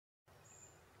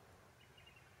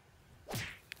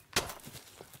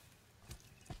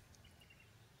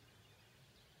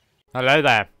Hello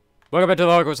there. Welcome back to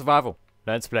Local Survival.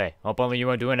 Let's play. Hope all of you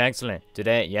are doing excellent.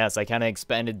 Today, yes, I kind of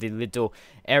expanded the little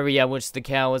area which the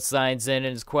cow resides in,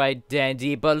 and it's quite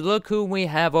dandy. But look who we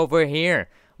have over here.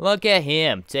 Look at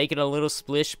him, taking a little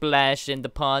splish splash in the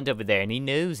pond over there, and he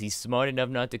knows he's smart enough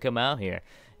not to come out here.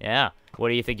 Yeah, what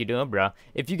do you think you're doing, bro?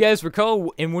 If you guys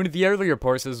recall, in one of the earlier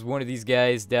parts, there's one of these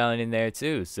guys down in there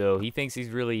too, so he thinks he's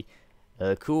really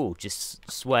cool,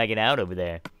 just swagging out over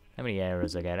there. How many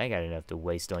arrows I got? I got enough to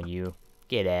waste on you.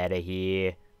 Get out of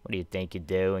here. What do you think you're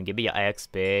doing? Give me your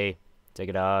XP. Take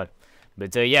it out.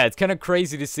 But yeah, it's kind of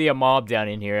crazy to see a mob down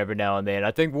in here every now and then. I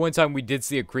think one time we did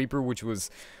see a creeper, which was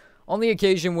on the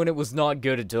occasion when it was not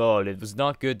good at all. It was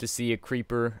not good to see a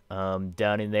creeper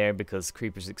down in there because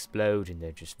creepers explode and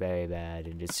they're just very bad.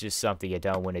 And it's just something you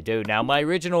don't want to do. Now, my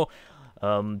original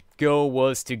goal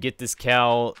was to get this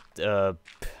cow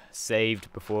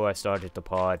saved before I started the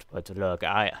pod. But look,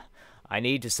 I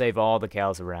need to save all the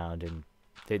cows around, and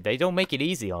they don't make it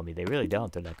easy on me. They really don't.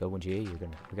 They're like, oh, gee,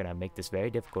 we're gonna make this very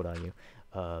difficult on you.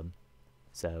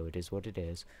 So it is what it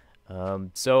is.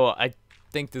 So I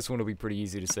think this one will be pretty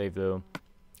easy to save though.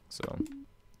 So,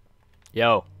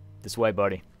 yo, this way,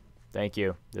 buddy. Thank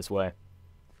you. This way.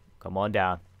 Come on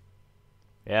down.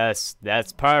 Yes,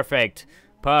 that's perfect.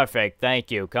 Perfect.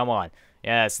 Thank you. Come on.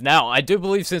 Yes. Now I do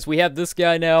believe since we have this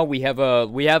guy now, we have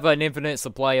an infinite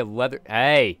supply of leather.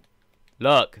 Hey.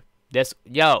 Look, this,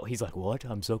 yo, he's like, what?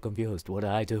 I'm so confused. What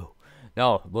did I do?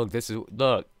 No, look,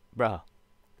 look, bruh.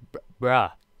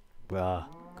 Bruh.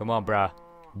 Come on, bruh.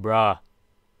 Bruh,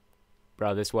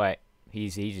 this way. He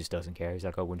just doesn't care. He's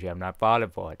like, oh, I'm not falling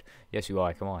for it. Yes, you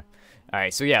are. Come on.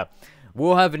 Alright, so yeah.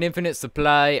 We'll have an infinite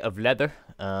supply of leather.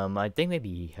 I think maybe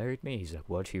he heard me. He's like,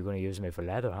 what? You're going to use me for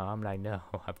leather? Huh? I'm like, no,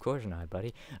 of course not,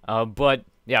 buddy. But,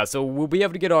 yeah, so we'll be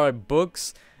able to get our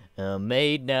books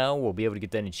made now. We'll be able to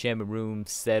get that enchantment room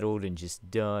settled and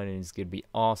just done, and it's gonna be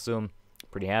awesome.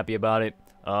 Pretty happy about it.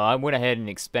 I went ahead and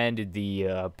expanded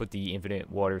put the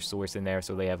infinite water source in there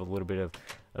so they have a little bit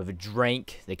of a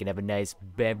drink. They can have a nice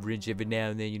beverage every now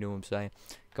and then, you know what I'm saying?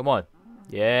 Come on.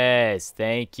 Yes,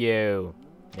 thank you.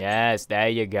 Yes, there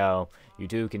you go. You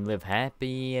two can live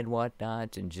happy and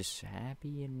whatnot, and just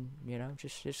happy, and you know,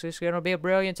 just gonna be a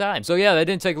brilliant time. So yeah, that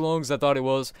didn't take as long as I thought it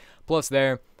was. Plus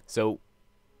there, so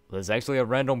there's actually a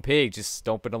random pig just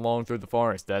stomping along through the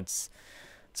forest. It's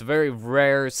a very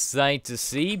rare sight to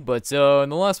see. But in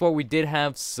the last one, we did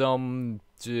have some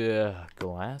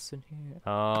glass in here.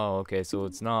 Oh, okay, so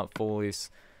it's not fully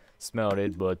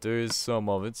smelted, but there is some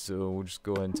of it. So we'll just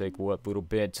go ahead and take what little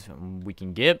bit we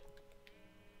can get,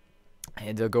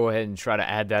 and go ahead and try to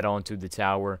add that onto the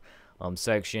tower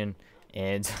section.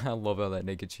 And I love how that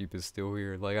naked sheep is still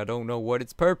here. Like, I don't know what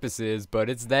its purpose is, but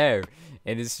it's there,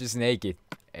 and it's just naked.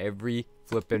 Every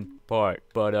flipping part.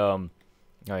 But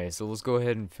alright, so let's go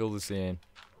ahead and fill this in.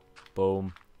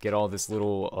 Boom. Get all this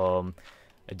little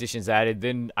additions added.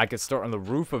 Then I could start on the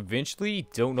roof eventually.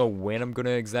 Don't know when I'm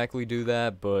gonna exactly do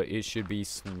that, but it should be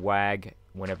swag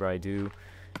whenever I do.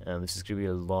 This is gonna be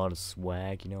a lot of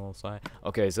swag, you know what I'm saying?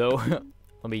 Okay, so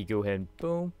let me go ahead and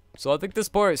boom. So I think this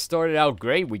part started out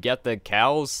great. We got the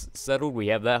cows settled. We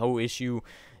have that whole issue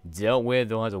dealt with.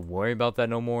 Don't have to worry about that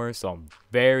no more. So I'm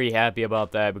very happy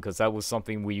about that, because that was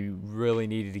something we really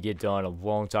needed to get done a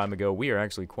long time ago. We are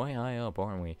actually quite high up,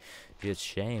 aren't we? Be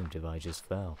ashamed if I just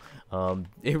fell.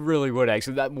 It really would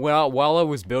actually. While I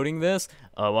was building this,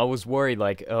 I was worried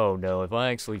like, oh no, if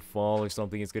I actually fall or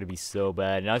something, it's gonna be so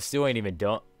bad. And I still ain't even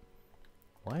done.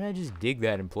 Why did I just dig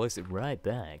that and place it right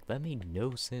back? That made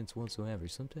no sense whatsoever.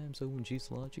 Sometimes ONG's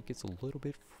logic gets a little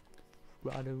bit,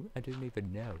 I don't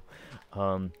even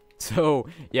know. So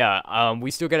yeah, we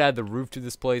still gotta add the roof to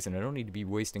this place, and I don't need to be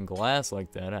wasting glass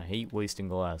like that. I hate wasting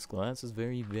glass. Glass is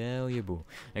very valuable.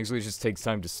 Actually, it just takes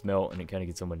time to smelt, and it kind of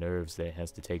gets on my nerves that it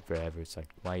has to take forever. It's like,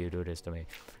 why you do this to me?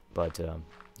 But you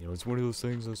know, it's one of those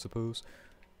things, I suppose.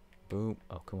 Boom.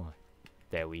 Oh, come on.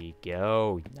 There we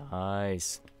go.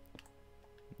 Nice.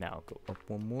 Now go up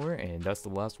one more, and that's the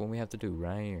last one we have to do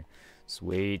right here.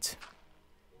 Sweet.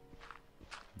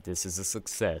 This is a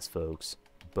success, folks.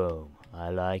 Boom.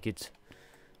 I like it.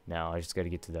 Now I just gotta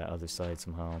get to that other side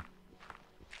somehow.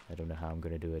 I don't know how I'm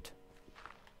gonna do it.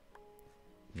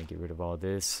 Let me get rid of all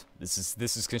this. This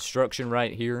is construction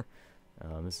right here.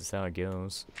 This is how it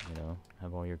goes. You know,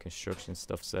 have all your construction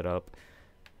stuff set up.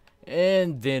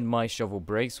 And then my shovel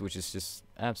breaks, which is just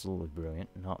absolutely brilliant.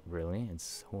 Not really.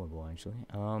 It's horrible, actually.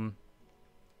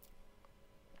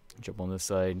 Jump on this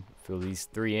side, fill these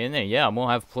 3 in, and yeah, I'm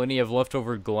gonna have plenty of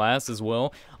leftover glass as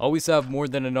well. Always have more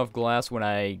than enough glass when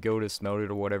I go to smelt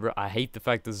it or whatever. I hate the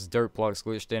fact this dirt block's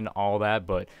glitched in, all that,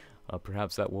 but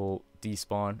perhaps that will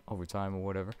despawn over time or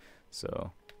whatever.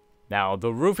 So Now,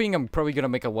 the roofing, I'm probably going to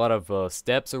make a lot of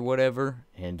steps or whatever,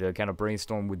 and kind of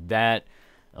brainstorm with that.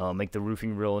 Make the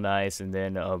roofing real nice, and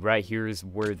then right here is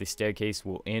where the staircase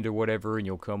will end or whatever, and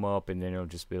you'll come up, and then it'll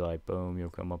just be like, boom, you'll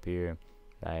come up here,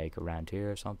 like around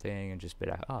here or something, and just be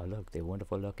like, oh, look, the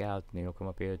wonderful lookout, and then you'll come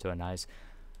up here to a nice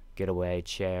getaway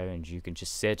chair, and you can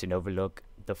just sit and overlook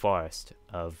the forest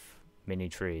of many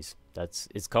trees.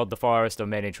 It's called the forest of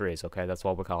many trees. Okay, that's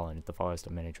what we're calling it, the forest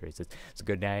of many trees. It's a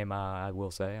good name, I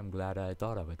will say. I'm glad I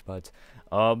thought of it. But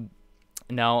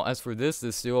now as for this,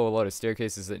 there's still a lot of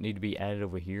staircases that need to be added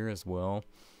over here as well.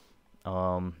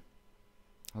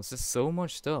 There's just so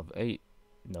much stuff. Hey,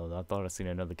 no, I thought I seen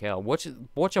another cow. Watch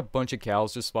a bunch of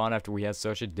cows just spawn after we had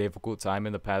such a difficult time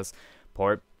in the past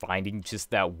part finding just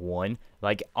that one.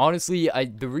 Like, honestly,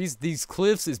 the reason these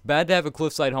cliffs, is bad to have a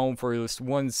cliffside home for this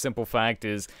one simple fact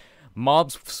is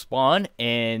mobs spawn,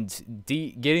 and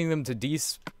getting them to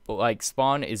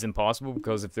spawn is impossible,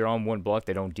 because if they're on one block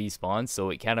they don't despawn, so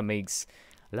it kind of makes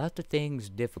a lot of things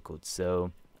difficult.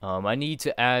 So I need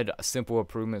to add simple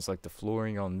improvements like the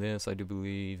flooring on this, I do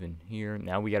believe, and here.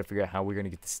 Now we got to figure out how we're going to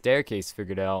get the staircase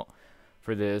figured out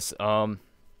for this. I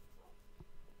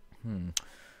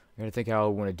gotta think how I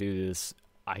want to do this.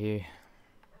 I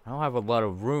don't have a lot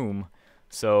of room,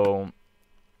 so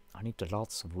I need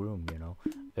lots of room, you know.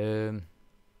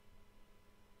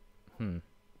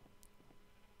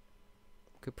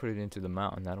 Could put it into the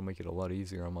mountain. That'll make it a lot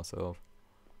easier on myself.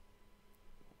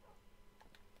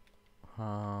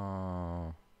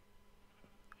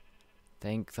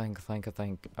 Think.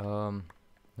 Let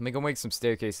me go make some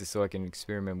staircases so I can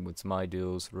experiment with some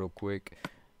ideas real quick.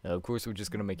 Of course, we're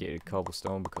just gonna make it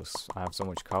cobblestone because I have so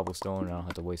much cobblestone and I don't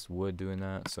have to waste wood doing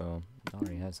that. So I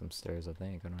already had some stairs, I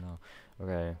think. I don't know.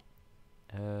 Okay.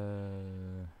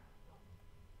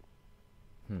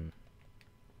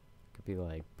 Could be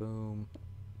like boom.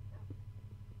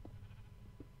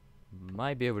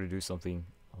 Might be able to do something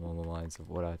along the lines of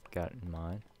what I've got in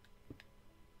mind.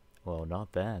 Well,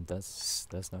 not that. That's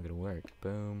not gonna work.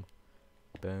 Boom,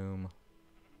 boom,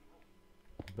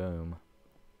 boom.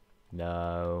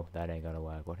 No, that ain't gonna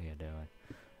work. What are you doing?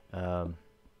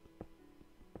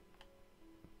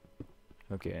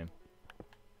 Okay.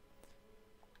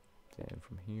 Then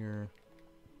from here.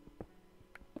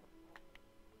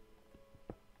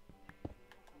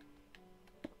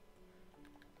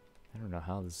 I don't know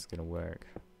how this is gonna work.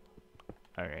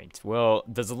 Alright, well,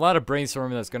 there's a lot of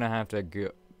brainstorming that's gonna have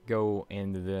to go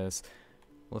into this.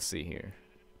 Let's see here.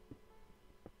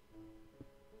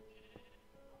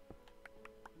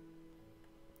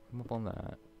 Come up on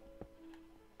that.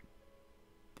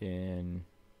 Then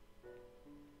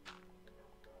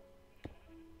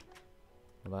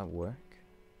will that work?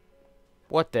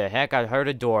 What the heck? I heard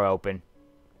a door open.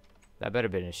 That better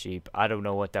have been a sheep. I don't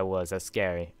know what that was. That's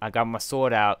scary. I got my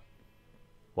sword out.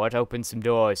 What opened some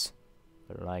doors?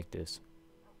 I don't like this.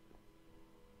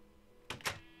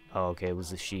 Oh, okay, it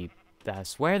was a sheep. I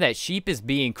swear that sheep is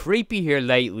being creepy here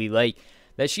lately. Like,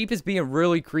 that sheep is being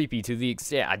really creepy to the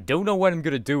extent I don't know what I'm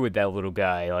gonna do with that little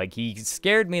guy. Like, he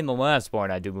scared me in the last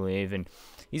part, I do believe, and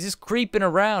he's just creeping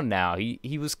around now.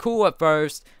 He was cool at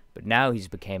first, but now he's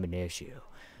became an issue.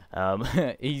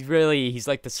 He's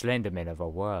like the Slenderman of our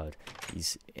world.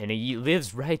 He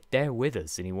lives right there with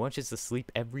us, and he wants us to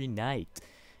sleep every night.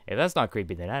 If that's not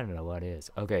creepy, then I don't know what is.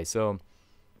 Okay, so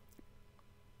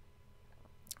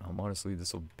honestly,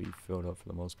 this will be filled up for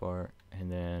the most part,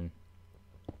 and then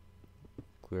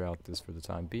clear out this for the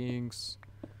time beings.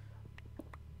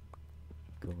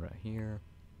 Go right here.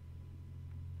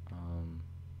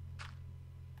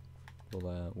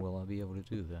 Will I be able to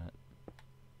do that?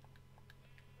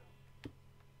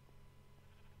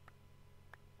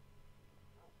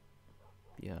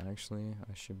 Yeah, actually,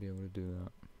 I should be able to do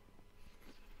that.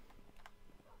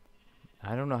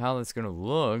 I don't know how that's gonna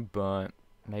look, but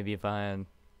maybe if I had...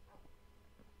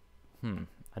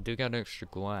 I do got extra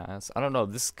glass. I don't know,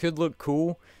 this could look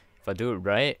cool if I do it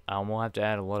right. I won't have to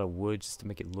add a lot of wood just to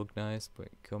make it look nice, but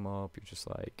come up, you're just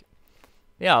like...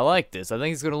 Yeah, I like this. I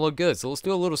think it's gonna look good. So let's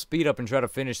do a little speed up and try to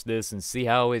finish this and see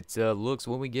how it looks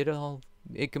when we get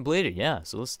it completed. Yeah,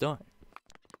 so let's start.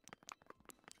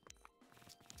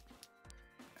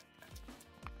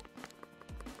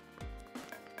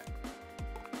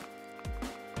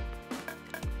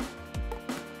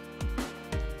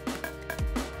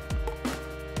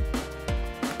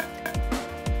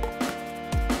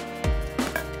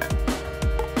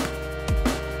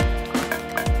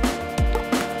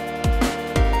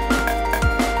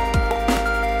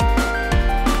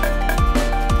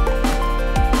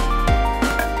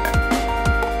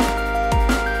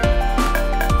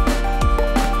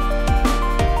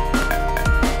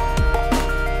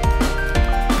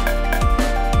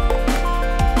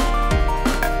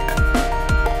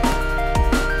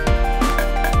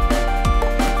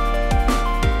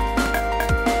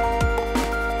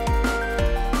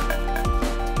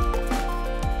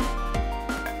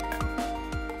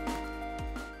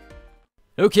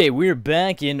 Okay, we're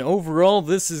back, and overall,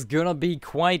 this is gonna be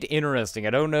quite interesting.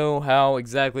 I don't know how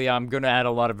exactly I'm gonna add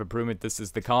a lot of improvement. This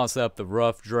is the concept, the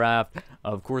rough draft.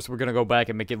 Of course, we're gonna go back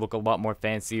and make it look a lot more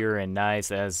fancier and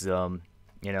nice as, you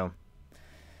know.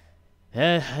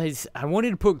 I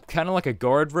wanted to put kind of like a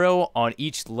guardrail on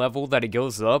each level that it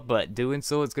goes up, but doing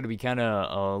so, it's gonna be kind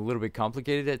of a little bit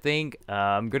complicated, I think.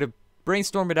 I'm gonna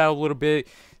brainstorm it out a little bit,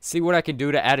 see what I can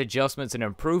do to add adjustments and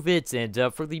improve it,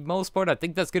 and for the most part, I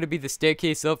think that's going to be the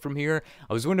staircase up from here.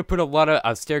 I was going to put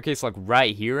a staircase like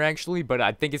right here actually, but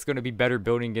I think it's going to be better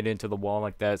building it into the wall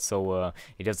like that, so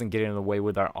it doesn't get in the way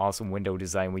with our awesome window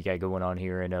design we got going on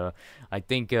here. And I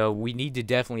think we need to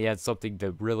definitely add something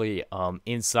to really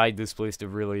inside this place to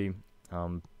really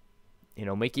you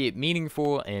know, make it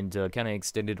meaningful and kind of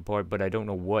extend it apart, but I don't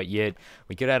know what yet.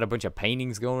 We could add a bunch of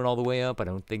paintings going all the way up. I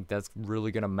don't think that's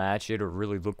really going to match it or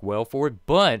really look well for it,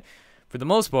 but for the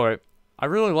most part, I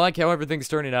really like how everything's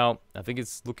turning out. I think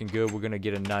it's looking good. We're going to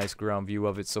get a nice ground view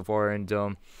of it so far, and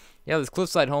yeah, this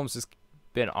Cliffside Homes has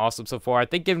been awesome so far. I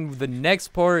think in the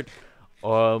next part,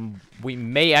 we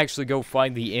may actually go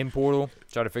find the end portal,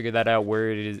 try to figure that out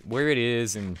where it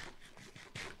is, and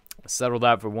settle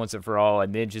that for once and for all,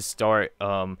 and then just start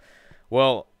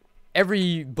well,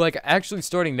 actually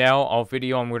starting now off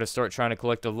video, I'm going to start trying to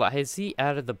collect a lot. Has he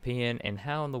added the pin, and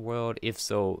how in the world, if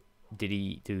so, did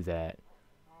he do that?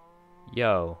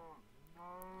 Yo,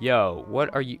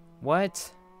 what are you,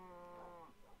 what?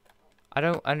 I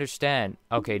don't understand.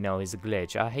 Okay, no, it's a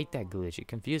glitch. I hate that glitch. It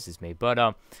confuses me.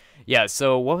 But, yeah,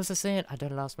 so what was I saying? I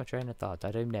done lost my train of thought.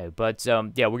 I don't know. But,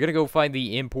 yeah, we're going to go find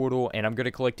the end portal, and I'm going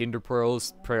to collect ender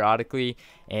pearls periodically.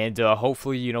 And,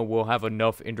 hopefully, you know, we'll have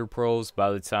enough ender pearls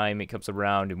by the time it comes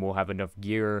around, and we'll have enough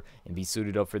gear and be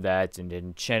suited up for that, and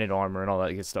enchanted armor and all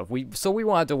that good stuff. So we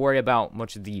won't have to worry about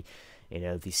much of the, you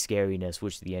know, the scariness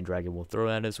which the end dragon will throw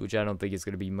at us, which I don't think is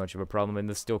going to be much of a problem. And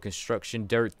there's still construction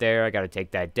dirt there. I got to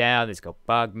take that down. It's going to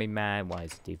bug me, man. Why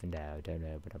is it even down? I don't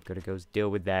know, but I'm going to go deal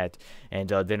with that. And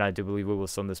then I do believe we will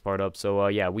sum this part up. So,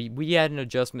 yeah, we add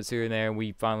adjustments here and there, and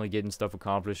we finally getting stuff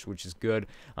accomplished, which is good.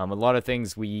 A lot of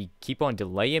things we keep on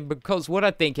delaying because what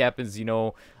I think happens, you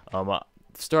know,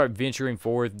 start venturing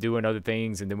forth, doing other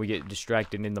things, and then we get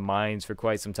distracted in the mines for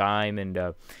quite some time. And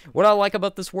what I like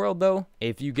about this world, though,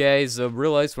 if you guys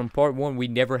realize from part 1, we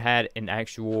never had an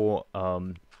actual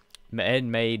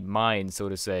man-made mine, so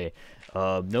to say.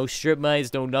 No strip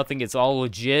mines, no nothing. It's all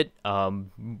legit.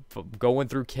 Going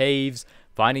through caves,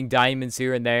 finding diamonds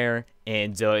here and there,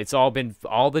 and it's all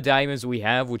the diamonds we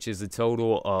have, which is a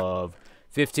total of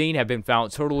 15, have been found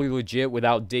totally legit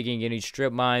without digging any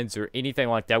strip mines or anything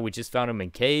like that. We just found them in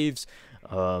caves.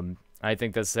 I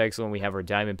think that's excellent. We have our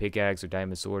diamond pickaxe, our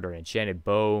diamond sword, our enchanted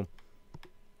bow.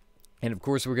 And of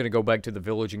course, we're going to go back to the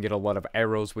village and get a lot of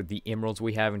arrows with the emeralds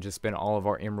we have and just spend all of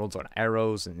our emeralds on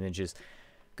arrows and then just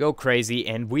go crazy.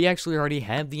 And we actually already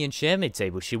have the enchantment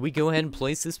table. Should we go ahead and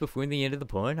place this before the end of the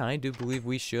part? I do believe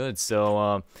we should.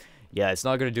 So, yeah, it's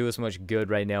not going to do us much good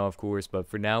right now, of course, but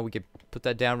for now, we can put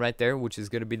that down right there, which is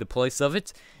going to be the place of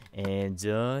it. And,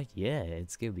 yeah,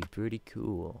 it's going to be pretty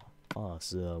cool.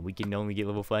 Awesome. We can only get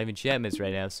level 5 enchantments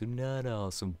right now, so not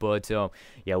awesome. But,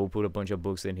 yeah, we'll put a bunch of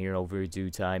books in here over due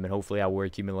time, and hopefully I will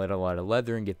accumulate a lot of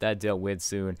leather and get that dealt with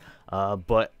soon.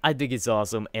 But I think it's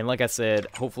awesome, and like I said,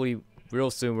 hopefully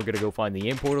real soon we're going to go find the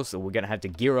end portal, so we're going to have to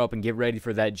gear up and get ready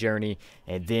for that journey,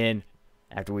 and then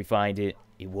after we find it,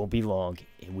 it won't be long,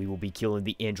 and we will be killing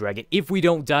the end dragon if we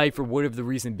don't die for whatever the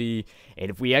reason be. And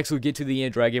if we actually get to the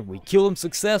end dragon, we kill him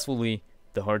successfully,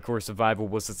 the hardcore survival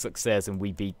was a success, and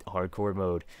we beat hardcore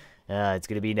mode. It's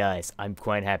going to be nice. I'm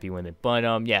quite happy with it. But,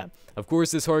 yeah, of course,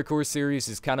 this hardcore series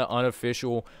is kind of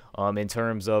unofficial in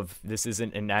terms of this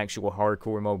isn't an actual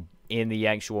hardcore mode in the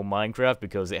actual Minecraft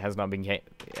because it has not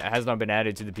been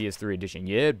added to the PS3 edition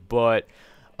yet, but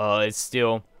it's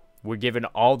still, we're given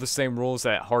all the same rules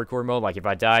at hardcore mode. Like, if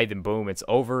I die, then boom, it's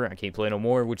over. I can't play no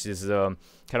more, which is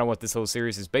kind of what this whole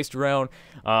series is based around.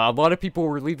 A lot of people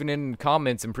were leaving in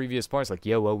comments in previous parts like,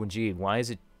 yo, OMG, why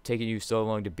is it taking you so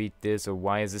long to beat this, or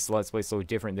why is this Let's Play so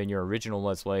different than your original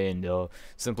Let's Play? And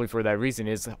simply for that reason,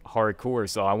 it's hardcore,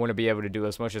 so I want to be able to do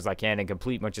as much as I can and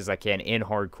complete much as I can in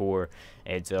hardcore,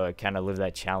 and kind of live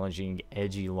that challenging,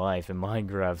 edgy life in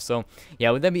Minecraft. So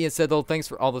yeah, with that being said though, thanks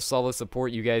for all the solid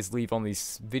support you guys leave on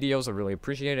these videos. I really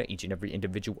appreciate it. Each and every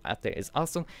individual out there is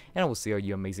awesome, and I will see all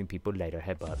you amazing people later.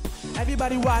 Head up.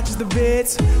 Everybody watches the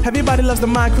vids, everybody loves the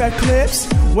Minecraft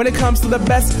clips. When it comes to the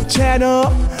best channel,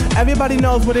 everybody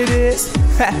knows what it is.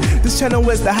 This channel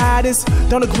is the hottest.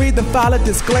 Don't agree, then file a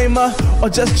disclaimer, or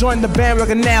just join the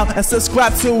bandwagon now and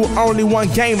subscribe to Only One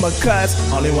Gamer, cause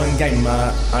Only One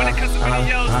Gamer. When it comes to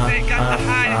videos, they got the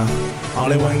highest.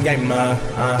 Only One Gamer.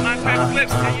 My favorite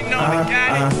clips, so you know they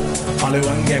got it. Only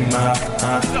One Gamer.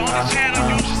 It's the only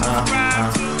channel you should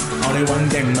subscribe to. Only One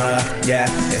Gamer. Yeah,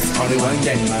 it's Only One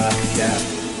Gamer.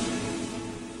 Yeah.